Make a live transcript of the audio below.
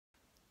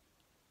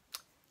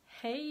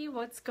Hey,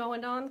 what's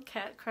going on?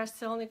 Kat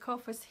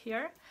Krasilnikov is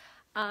here.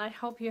 I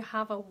hope you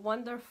have a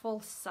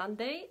wonderful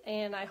Sunday,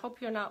 and I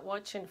hope you're not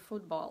watching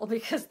football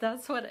because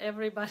that's what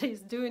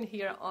everybody's doing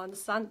here on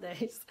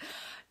Sundays.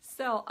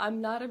 So I'm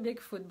not a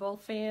big football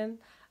fan,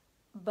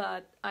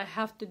 but I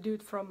have to do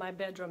it from my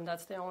bedroom.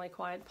 That's the only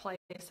quiet place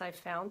I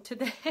found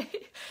today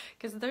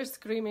because they're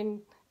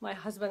screaming, my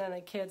husband and the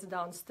kids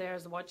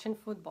downstairs watching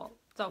football.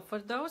 So for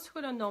those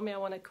who don't know me, I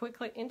want to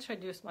quickly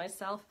introduce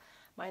myself.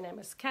 My name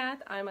is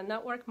Kat. I'm a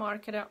network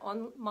marketer,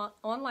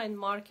 online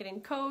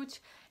marketing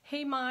coach.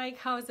 Hey Mike,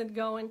 how's it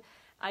going?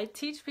 I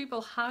teach people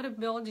how to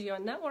build your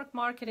network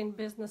marketing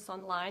business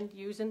online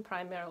using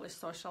primarily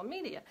social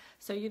media.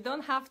 So you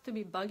don't have to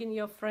be bugging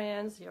your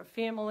friends, your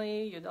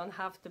family. You don't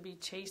have to be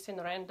chasing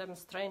random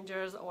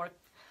strangers or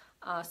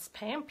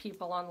spam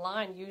people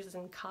online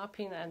using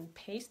copy and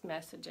paste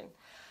messaging.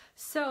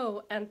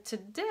 So, and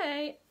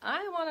today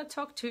I want to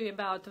talk to you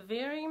about a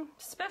very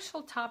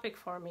special topic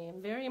for me,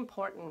 very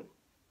important.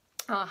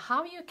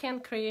 How you can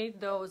create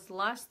those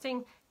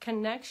lasting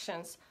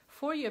connections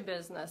for your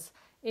business,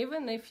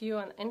 even if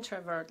you're an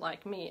introvert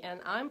like me. And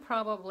I'm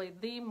probably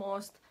the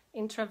most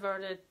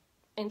introvert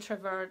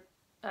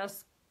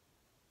as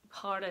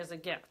hard as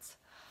it gets.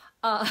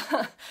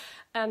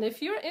 And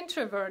if you're an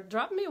introvert,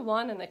 drop me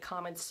one in the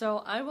comments so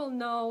I will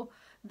know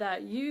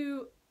that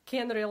you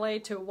can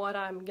relate to what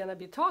I'm going to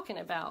be talking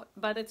about.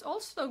 But it's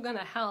also going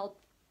to help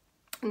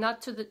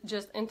not to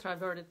just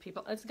introverted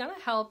people. It's going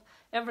to help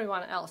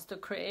everyone else to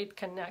create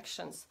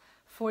connections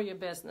for your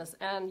business.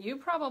 And you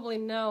probably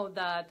know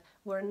that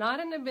we're not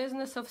in the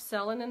business of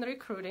selling and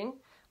recruiting.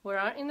 We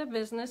are in the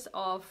business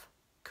of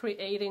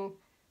creating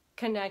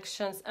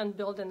connections and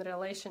building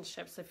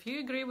relationships. If you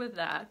agree with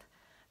that,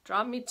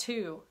 drop me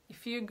two.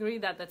 If you agree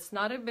that it's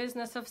not a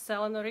business of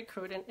selling or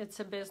recruiting,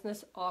 it's a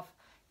business of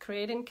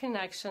creating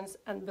connections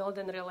and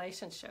building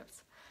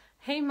relationships.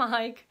 Hey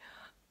Mike,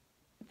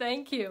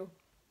 thank you.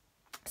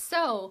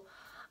 So,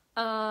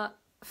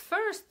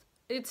 first,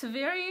 it's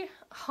very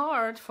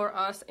hard for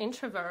us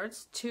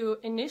introverts to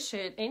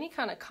initiate any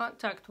kind of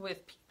contact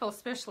with people,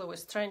 especially with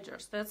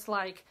strangers. That's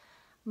like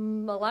a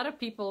lot of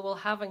people will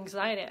have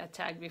anxiety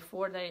attack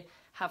before they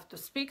have to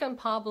speak in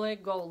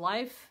public, go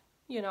live,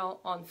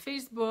 on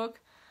Facebook,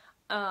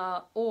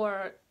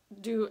 or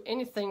do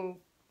anything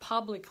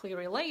publicly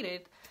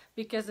related,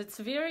 because it's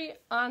very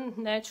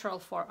unnatural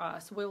for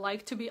us. We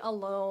like to be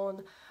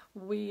alone.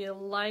 We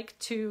like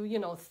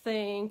to,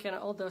 think and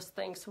all those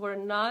things. We're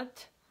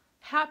not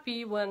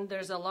happy when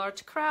there's a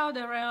large crowd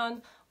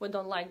around. We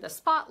don't like the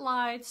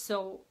spotlight.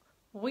 So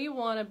we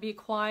want to be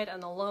quiet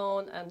and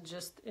alone and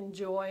just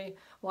enjoy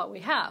what we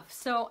have.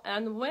 So,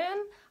 and when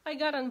I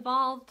got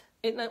involved,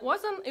 it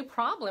wasn't a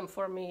problem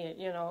for me.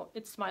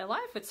 It's my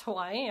life. It's who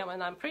I am.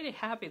 And I'm pretty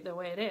happy the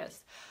way it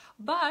is.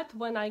 But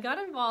when I got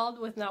involved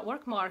with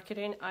network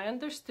marketing, I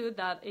understood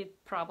that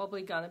it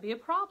probably gonna be a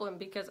problem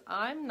because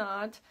I'm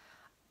not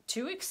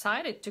too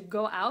excited to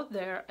go out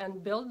there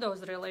and build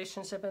those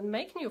relationships and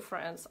make new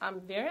friends. I'm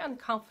very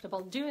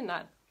uncomfortable doing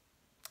that.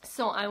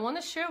 So I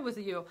want to share with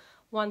you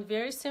one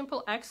very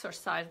simple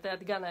exercise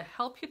that's gonna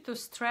help you to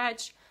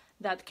stretch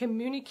that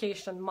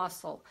communication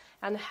muscle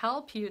and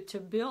help you to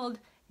build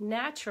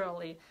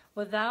naturally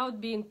without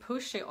being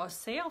pushy or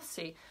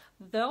salesy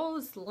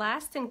those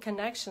lasting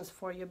connections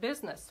for your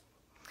business.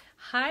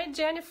 Hi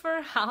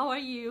Jennifer, how are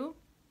you?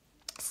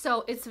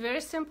 So it's a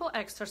very simple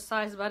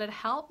exercise, but it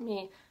helped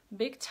me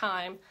big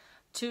time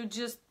to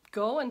just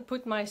go and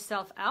put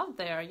myself out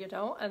there,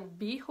 and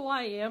be who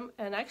I am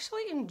and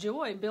actually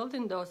enjoy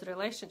building those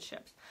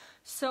relationships.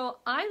 So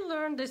I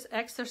learned this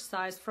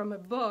exercise from a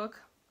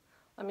book.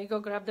 Let me go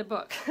grab the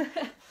book.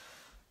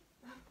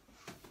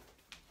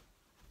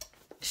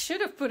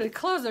 Should have put it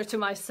closer to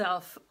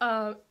myself.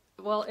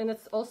 Well, and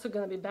it's also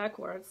going to be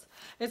backwards.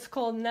 It's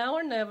called Now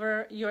or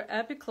Never, Your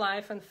Epic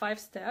Life in 5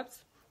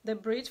 Steps, The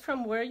Bridge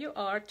from Where You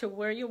Are to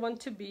Where You Want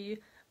to Be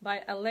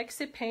by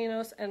Alexi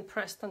Panos and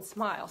Preston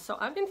Smile. So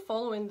I've been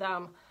following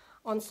them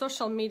on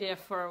social media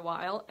for a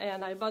while,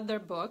 and I bought their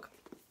book.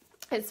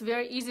 It's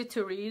very easy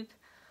to read.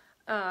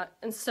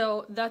 And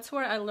so that's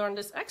where I learned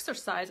this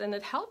exercise, and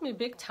it helped me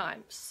big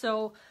time.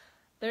 So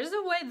there's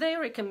a way they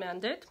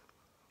recommend it.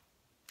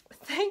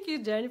 Thank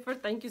you, Jennifer.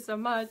 Thank you so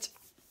much.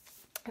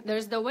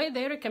 There's the way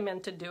they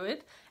recommend to do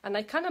it, and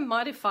I kind of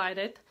modified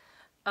it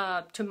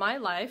to my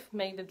life,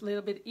 made it a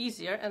little bit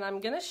easier, and I'm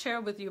going to share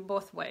with you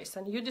both ways,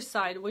 and you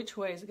decide which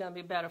way is going to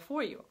be better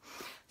for you.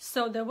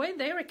 So the way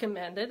they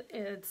recommend it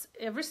is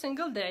every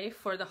single day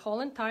for the whole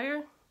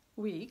entire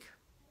week.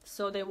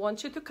 So they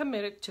want you to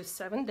commit it to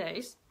 7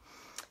 days.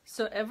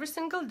 So every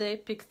single day,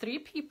 pick 3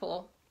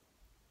 people.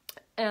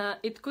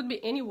 It could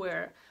be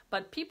anywhere,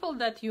 but people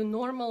that you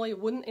normally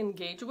wouldn't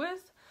engage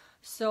with.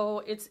 So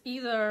it's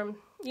either,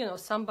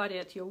 somebody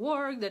at your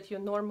work that you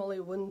normally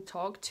wouldn't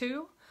talk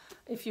to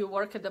if you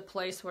work at a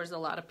place where there's a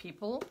lot of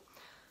people.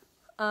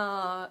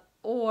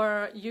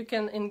 Or you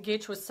can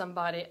engage with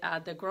somebody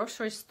at the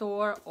grocery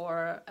store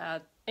or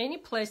at any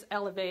place,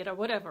 elevator,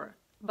 whatever.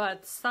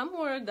 But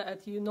somewhere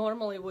that you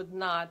normally would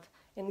not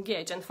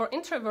engage. And for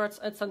introverts,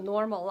 it's a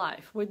normal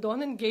life. We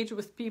don't engage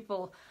with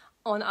people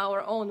on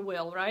our own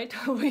will, right?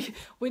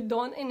 We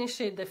don't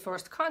initiate the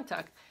first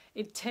contact.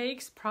 It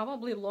takes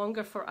probably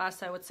longer for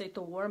us, I would say,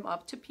 to warm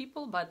up to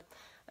people, but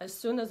as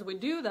soon as we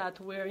do that,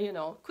 we're,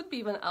 could be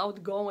even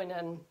outgoing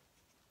and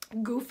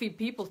goofy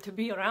people to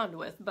be around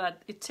with,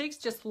 but it takes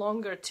just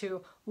longer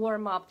to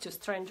warm up to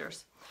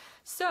strangers.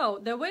 So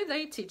the way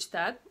they teach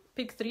that,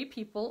 pick 3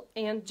 people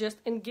and just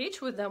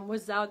engage with them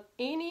without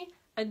any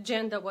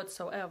agenda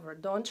whatsoever.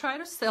 Don't try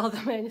to sell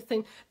them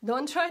anything.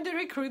 Don't try to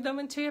recruit them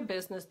into your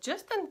business.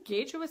 Just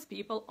engage with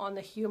people on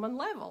a human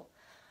level.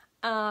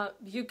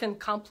 You can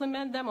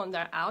compliment them on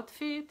their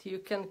outfit. You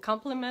can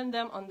compliment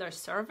them on their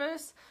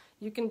service.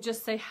 You can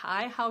just say,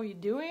 hi, how are you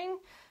doing?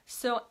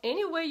 So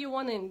any way you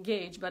want to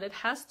engage, but it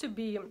has to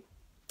be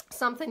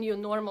something you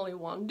normally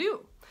won't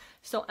do.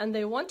 So, and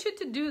they want you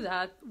to do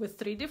that with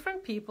 3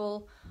 different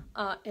people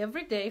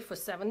every day for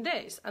 7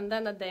 days. And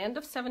then at the end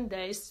of 7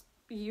 days,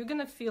 you're going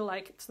to feel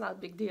like it's not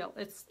a big deal.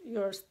 It's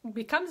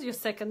becomes your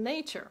second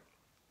nature.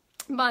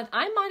 But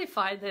I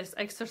modified this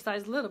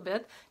exercise a little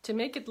bit to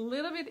make it a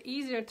little bit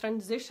easier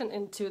transition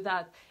into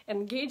that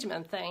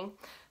engagement thing.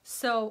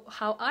 So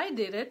how I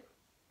did it,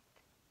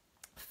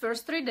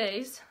 first 3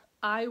 days,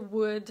 I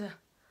would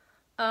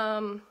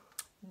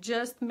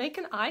just make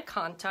an eye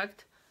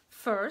contact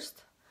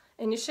first,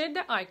 initiate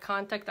the eye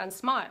contact and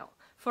smile.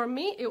 For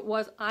me, it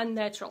was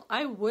unnatural.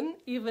 I wouldn't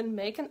even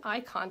make an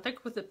eye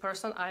contact with the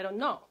person I don't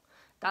know.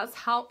 That's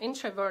how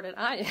introverted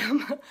I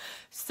am.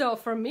 So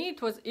for me,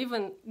 it was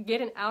even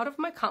getting out of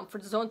my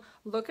comfort zone,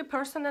 look a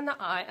person in the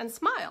eye and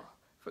smile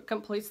for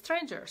complete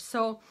strangers.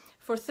 So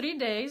for 3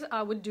 days,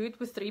 I would do it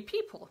with 3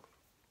 people.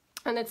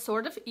 And it's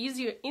sort of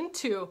easier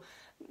into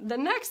the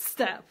next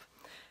step.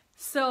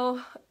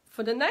 So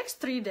for the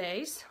next 3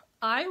 days,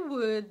 I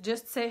would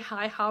just say,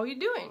 hi, how are you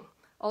doing?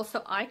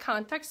 Also eye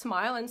contact,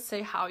 smile, and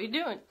say, how are you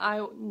doing?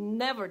 I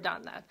never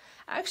done that.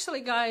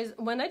 Actually, guys,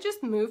 when I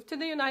just moved to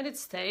the United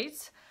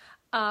States,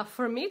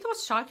 for me, it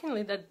was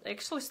shockingly that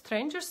actually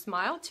strangers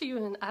smile to you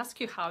and ask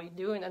you how you're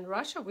doing. In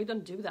Russia, we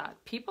don't do that.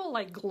 People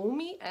like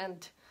gloomy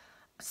and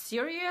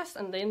serious,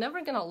 and they're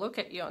never gonna look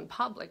at you in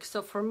public.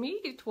 So for me,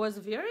 it was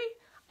very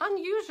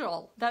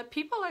unusual that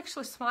people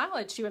actually smile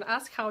at you and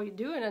ask how you're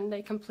doing, and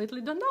they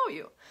completely don't know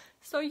you.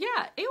 So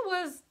yeah, it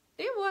was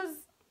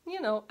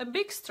a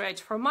big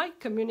stretch for my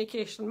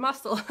communication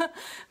muscle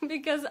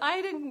because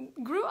I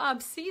didn't grew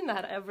up seeing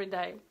that every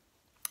day,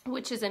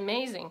 which is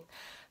amazing.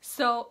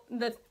 So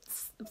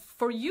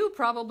for you,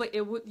 probably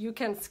you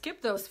can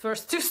skip those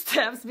first 2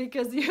 steps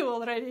because you're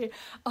already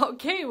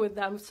okay with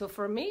them. So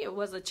for me, it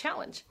was a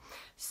challenge.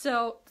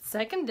 So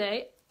second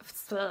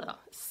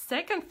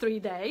 3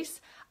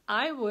 days,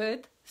 I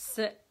would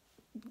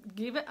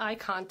give an eye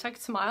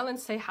contact, smile, and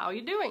say, how are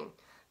you doing?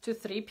 To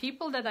 3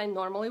 people that I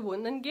normally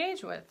wouldn't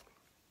engage with.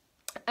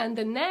 And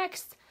the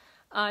next,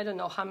 I don't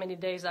know how many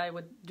days I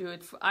would do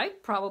it for. I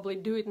probably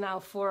do it now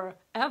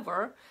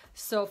forever.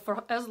 So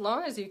for as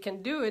long as you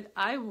can do it,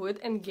 I would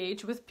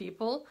engage with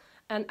people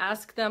and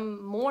ask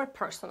them more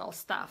personal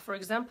stuff. For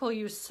example,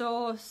 you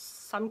saw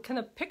some kind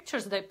of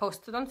pictures they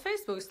posted on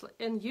Facebook,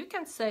 and you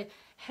can say,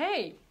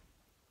 hey,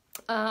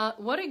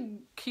 what a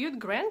cute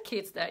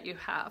grandkids that you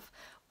have.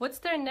 What's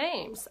their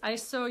names? I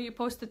saw you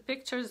posted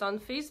pictures on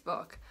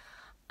Facebook.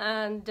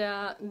 And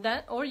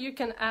that, or you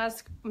can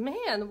ask,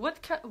 man,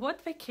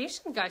 what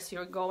vacation, guys,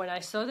 you're going? I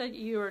saw that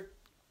you're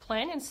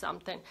planning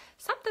something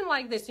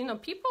like this.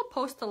 People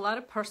post a lot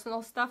of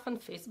personal stuff on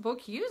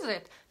Facebook. Use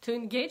it to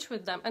engage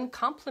with them and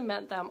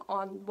compliment them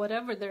on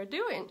whatever they're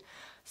doing.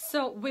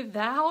 So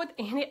without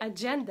any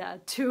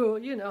agenda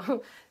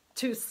to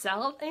to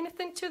sell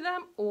anything to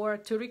them or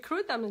to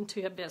recruit them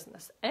into your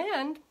business.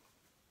 And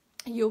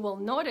you will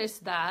notice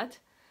that,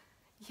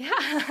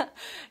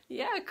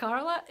 yeah,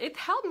 Carla, it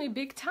helped me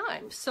big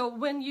time. So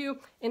when you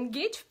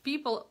engage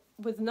people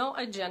with no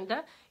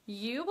agenda,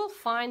 you will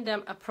find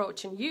them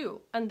approaching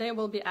you and they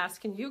will be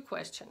asking you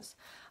questions.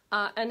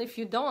 And if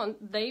you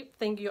don't, they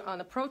think you're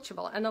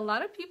unapproachable. And a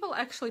lot of people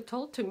actually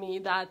told to me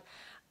that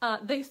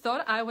they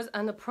thought I was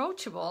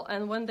unapproachable.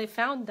 And when they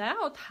found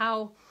out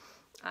how,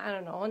 I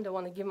don't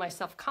want to give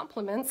myself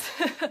compliments,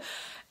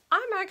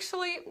 I'm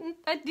actually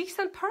a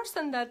decent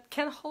person that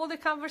can hold a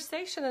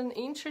conversation and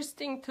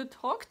interesting to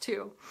talk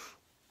to.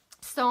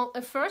 So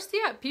first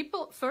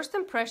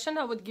impression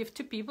I would give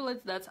to people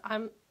is that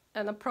I'm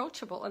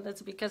unapproachable, and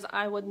that's because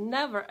I would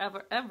never,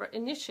 ever, ever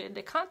initiate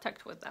the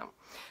contact with them.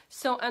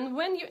 So, and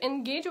when you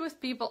engage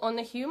with people on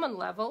a human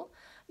level,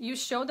 you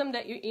show them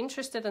that you're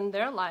interested in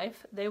their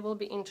life, they will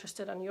be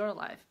interested in your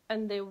life,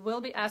 and they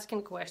will be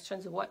asking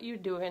questions, what you're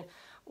doing,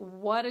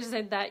 what is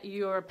it that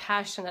you're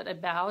passionate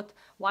about,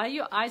 why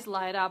your eyes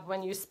light up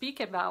when you speak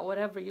about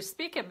whatever you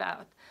speak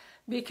about,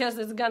 because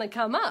it's gonna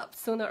come up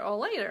sooner or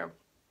later.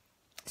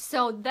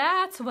 So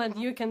that's when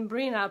you can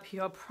bring up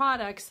your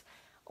products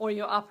or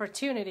your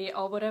opportunity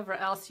or whatever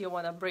else you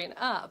want to bring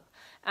up.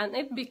 And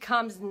it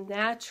becomes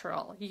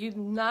natural. You're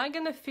not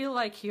going to feel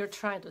like you're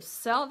trying to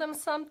sell them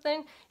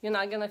something. You're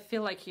not going to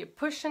feel like you're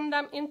pushing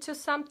them into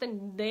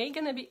something. They're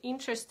going to be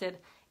interested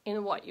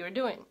in what you're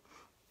doing.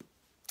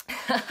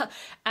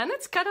 And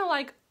it's kind of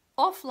like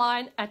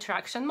offline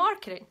attraction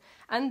marketing.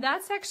 And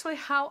that's actually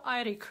how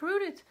I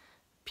recruited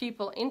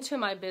people into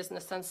my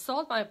business and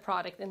sold my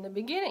product in the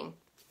beginning.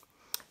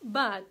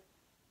 But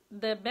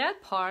the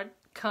bad part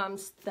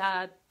comes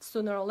that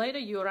sooner or later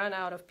you run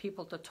out of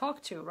people to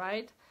talk to,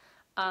 right?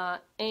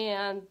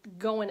 And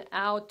going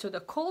out to the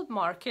cold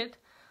market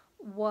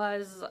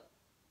was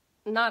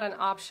not an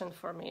option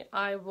for me.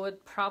 I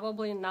would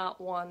probably not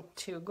want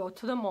to go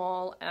to the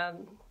mall,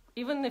 and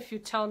even if you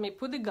tell me,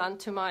 put a gun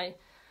to my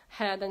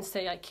head and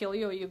say I kill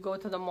you, or you go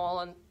to the mall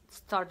and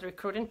start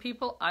recruiting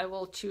people, I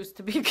will choose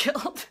to be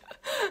killed.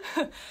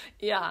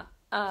 Yeah,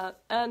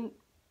 and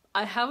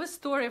I have a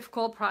story of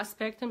cold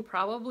prospecting,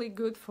 probably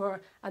good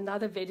for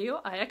another video.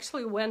 I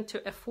actually went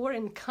to a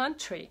foreign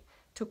country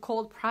to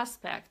cold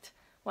prospect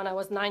when I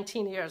was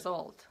 19 years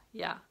old.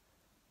 Yeah,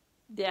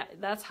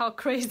 that's how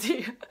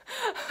crazy,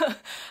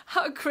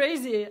 how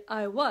crazy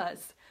I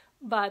was.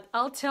 But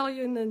I'll tell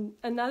you in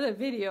another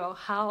video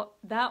how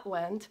that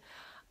went.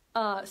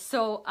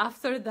 So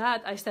after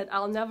that, I said,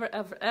 I'll never,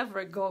 ever,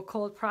 ever go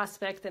cold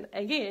prospecting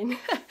again.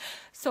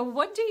 So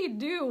what do you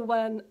do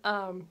when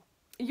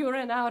you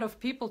ran out of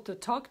people to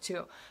talk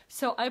to?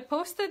 So I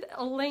posted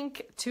a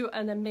link to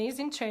an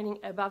amazing training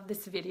above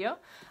this video.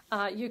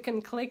 You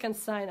can click and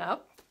sign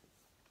up,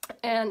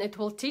 and it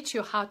will teach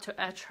you how to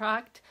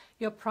attract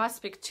your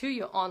prospect to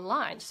you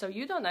online. So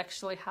you don't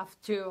actually have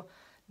to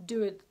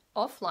do it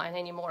offline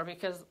anymore,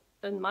 because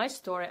in my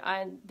story,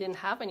 I didn't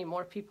have any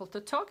more people to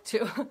talk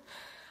to.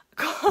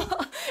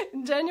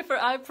 Jennifer,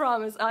 I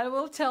promise I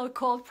will tell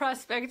cold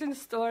prospecting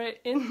story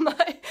in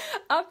my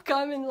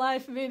upcoming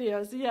live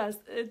videos. Yes,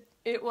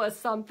 it was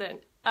something.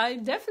 I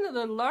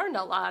definitely learned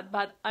a lot,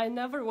 but I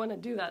never want to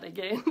do that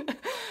again.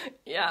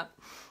 Yeah.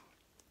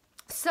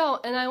 So,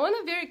 and I want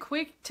to very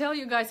quick tell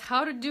you guys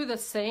how to do the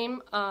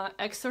same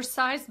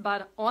exercise,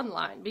 but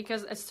online,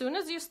 because as soon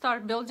as you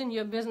start building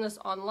your business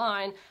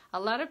online, a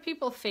lot of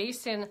people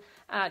facing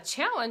a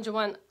challenge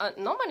when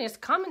nobody is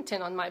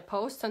commenting on my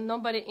posts and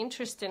nobody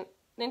interested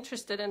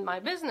in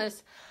my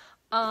business.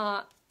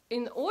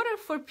 In order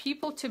for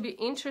people to be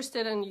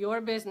interested in your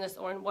business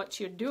or in what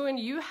you're doing,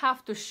 you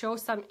have to show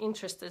some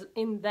interest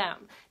in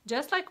them.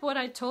 Just like what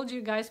I told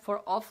you guys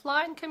for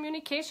offline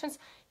communications,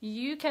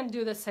 you can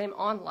do the same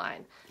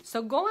online.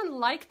 So go and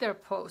like their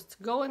posts,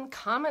 go and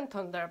comment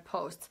on their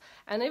posts.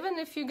 And even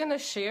if you're gonna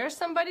share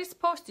somebody's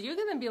post, you're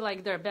gonna be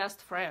like their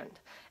best friend.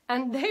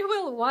 And they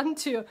will want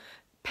to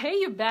pay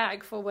you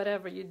back for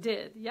whatever you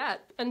did. Yeah,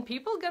 and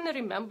people gonna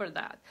remember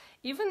that.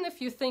 Even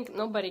if you think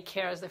nobody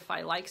cares if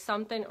I like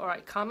something or I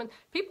comment,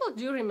 people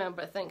do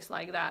remember things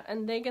like that,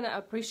 and they're gonna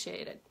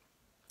appreciate it.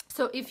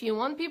 So if you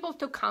want people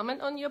to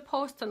comment on your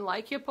post and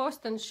like your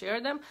post and share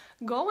them,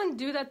 go and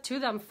do that to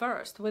them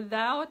first,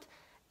 without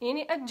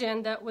any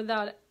agenda,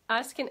 without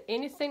asking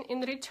anything in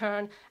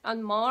return.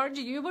 And Marge,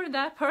 you were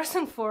that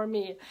person for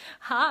me.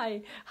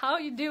 Hi, how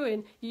you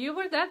doing? You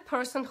were that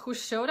person who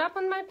showed up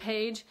on my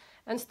page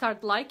and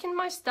started liking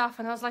my stuff,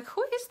 and I was like,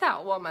 who is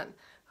that woman?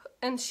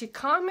 And she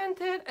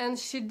commented and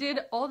she did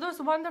all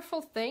those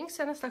wonderful things,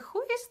 and it's like,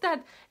 who is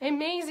that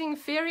amazing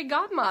fairy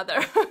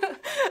godmother?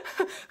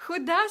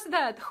 Who does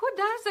that? Who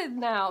does it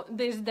now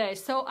these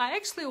days? So I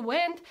actually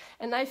went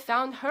and I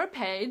found her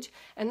page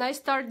and I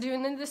started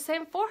doing the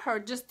same for her,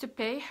 just to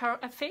pay her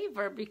a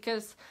favor,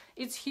 because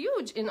it's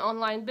huge in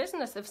online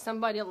business if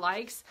somebody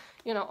likes,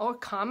 you know, or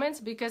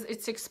comments, because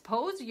it's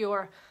exposed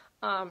your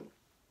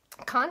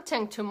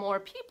content to more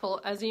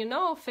people. As you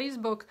know,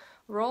 Facebook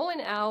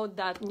rolling out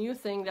that new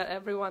thing that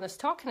everyone is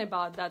talking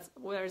about, that's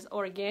where's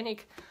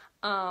organic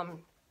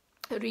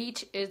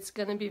reach, it's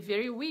going to be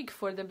very weak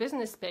for the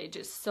business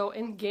pages. So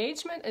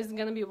engagement is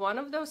going to be one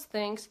of those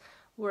things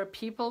where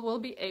people will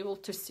be able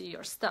to see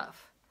your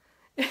stuff.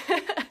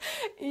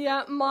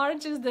 Yeah,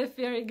 Marge is the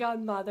fairy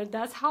godmother.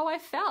 That's how I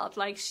felt.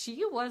 Like,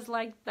 she was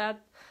like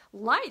that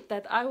light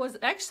that I was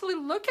actually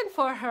looking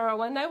for her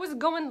when I was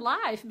going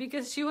live,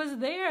 because she was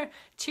there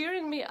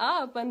cheering me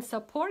up and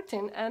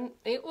supporting, and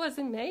it was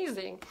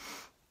amazing.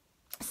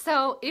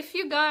 So if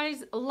you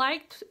guys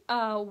liked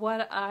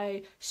what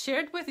I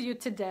shared with you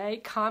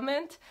today,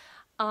 comment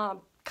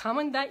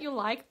that you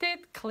liked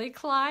it,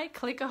 click like,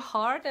 click a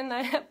heart, and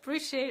I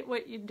appreciate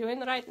what you're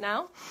doing right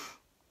now.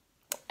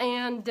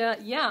 And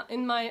yeah,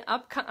 in my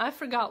I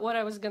forgot what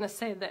I was gonna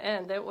say at the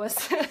end. It was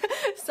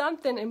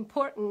something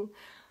important.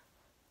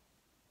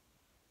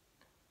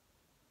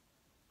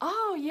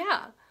 Oh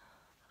yeah,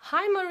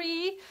 hi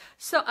Marie.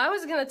 So I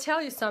was gonna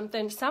tell you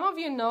something. Some of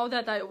you know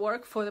that I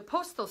work for the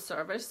Postal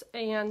Service,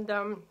 and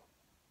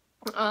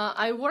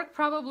I worked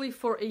probably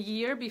for a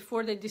year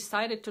before they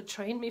decided to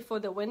train me for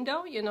the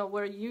window, you know,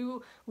 where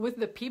you, with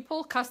the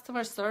people,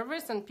 customer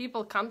service, and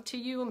people come to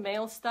you,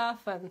 mail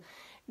stuff, and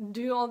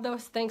do all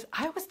those things.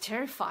 I was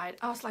terrified.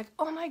 I was like,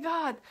 oh my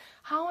God,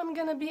 how I'm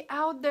gonna be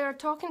out there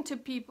talking to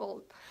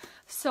people.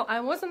 So I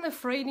wasn't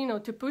afraid, you know,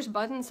 to push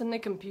buttons on the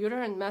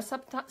computer and mess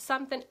up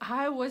something.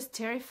 I was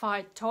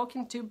terrified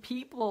talking to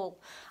people.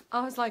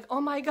 I was like,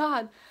 oh my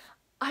God,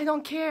 I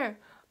don't care.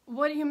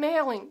 what are you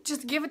mailing?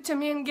 Just give it to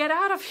me and get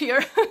out of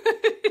here.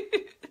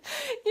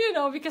 You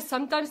know, because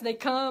sometimes they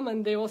come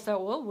and they will say,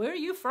 well, where are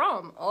you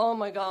from? Oh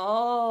my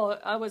God.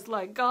 I was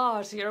like,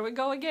 gosh, here we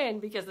go again.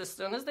 Because as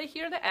soon as they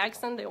hear the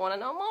accent, they want to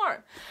know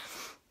more.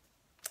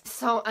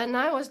 So, and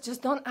I was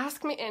just, don't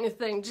ask me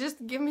anything.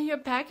 Just give me your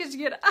package,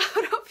 get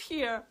out of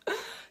here.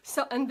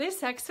 So, and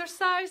this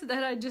exercise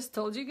that I just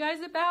told you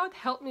guys about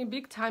helped me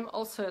big time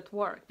also at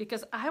work,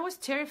 because I was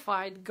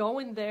terrified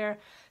going there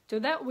to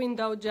that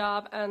window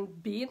job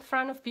and be in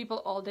front of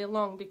people all day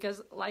long.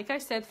 Because like I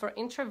said, for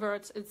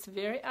introverts, it's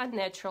very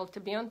unnatural to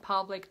be on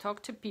public,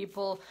 talk to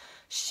people,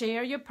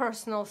 share your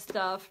personal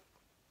stuff.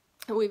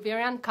 We're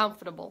very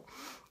uncomfortable.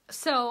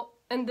 So,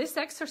 and this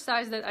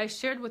exercise that I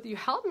shared with you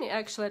helped me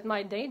actually at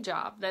my day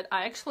job, that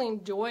I actually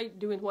enjoy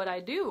doing what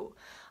I do,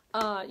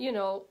 you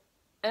know,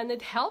 and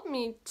it helped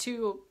me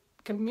to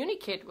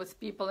communicate with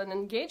people and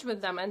engage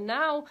with them. And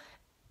now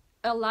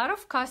a lot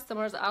of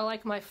customers are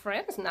like my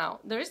friends now.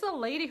 There's a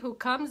lady who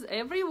comes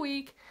every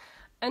week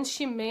and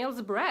she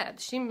mails bread.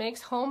 She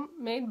makes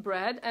homemade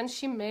bread and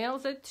she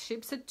mails it,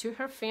 ships it to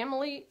her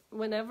family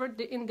whenever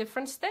in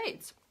different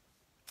states.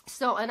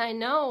 So, and I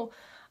know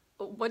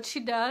what she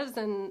does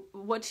and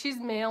what she's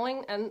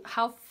mailing and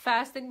how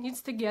fast it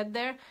needs to get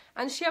there,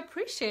 and she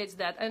appreciates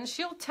that, and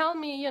she'll tell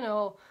me, you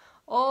know,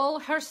 all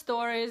her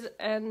stories,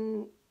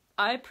 and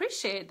I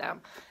appreciate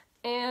them,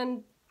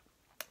 and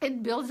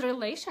it builds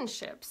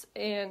relationships.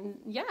 And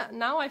yeah,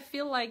 now I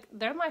feel like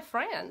they're my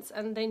friends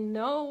and they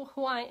know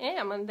who I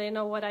am and they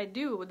know what I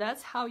do.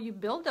 That's how you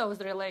build those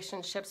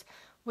relationships,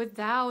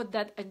 without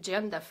that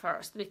agenda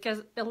first.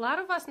 Because a lot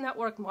of us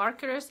network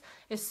marketers,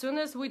 as soon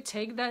as we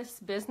take this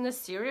business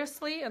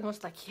seriously and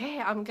was like,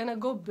 yeah, I'm gonna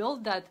go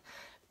build that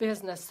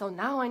business, so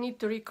now I need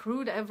to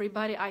recruit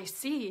everybody I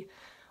see,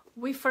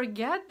 we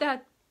forget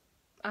that,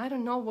 I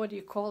don't know what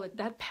you call it,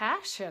 that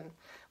passion.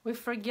 We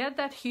forget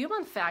that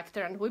human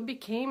factor, and we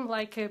became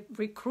like a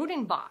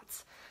recruiting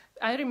bots.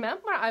 I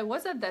remember I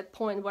was at that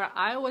point where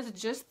I was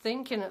just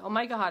thinking, oh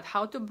my God,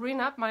 how to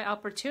bring up my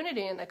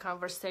opportunity in a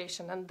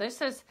conversation. And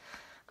this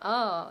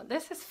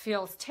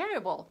feels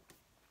terrible.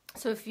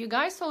 So if you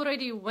guys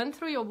already went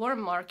through your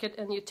warm market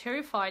and you're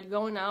terrified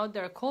going out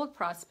there cold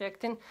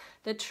prospecting,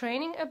 the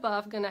training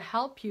above gonna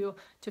help you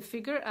to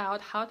figure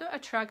out how to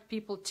attract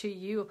people to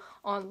you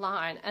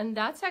online. And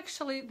that's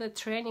actually the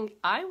training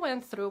I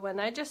went through when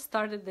I just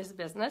started this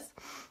business.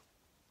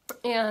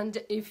 And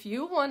if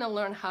you want to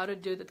learn how to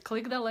do that,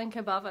 click the link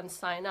above and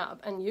sign up,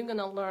 and you're going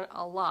to learn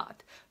a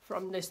lot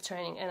from this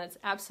training, and it's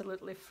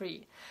absolutely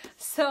free.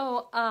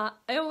 So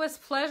it was a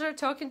pleasure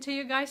talking to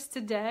you guys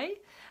today.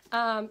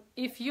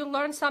 If you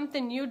learned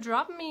something new,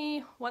 drop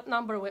me, what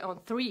number are we on?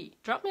 3.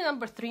 Drop me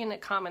number 3 in a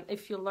comment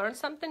if you learned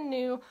something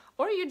new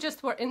or you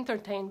just were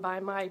entertained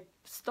by my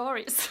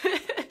stories.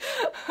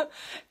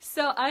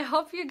 So I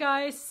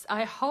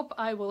hope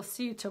I will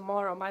see you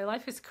tomorrow. My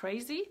life is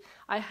crazy.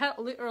 I had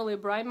literally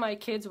bribed my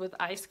kids with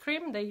ice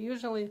cream. They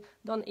usually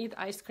don't eat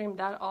ice cream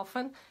that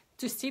often,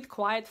 to sit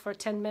quiet for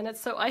 10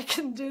 minutes so I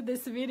can do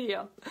this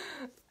video.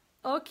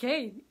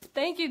 Okay,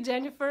 thank you,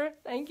 Jennifer.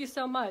 Thank you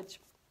so much.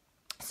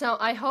 So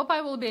I hope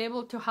I will be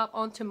able to hop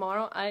on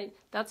tomorrow.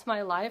 That's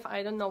my life.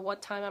 I don't know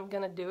what time I'm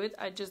gonna do it.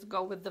 I just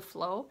go with the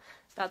flow.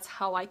 That's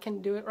how I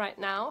can do it right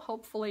now.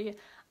 Hopefully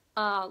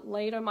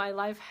later my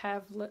life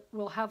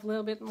will have a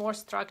little bit more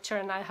structure,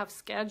 and I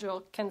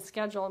can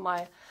schedule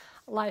my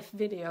live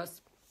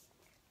videos.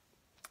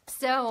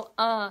 So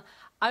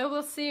I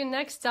will see you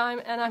next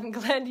time, and I'm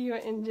glad you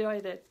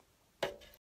enjoyed it.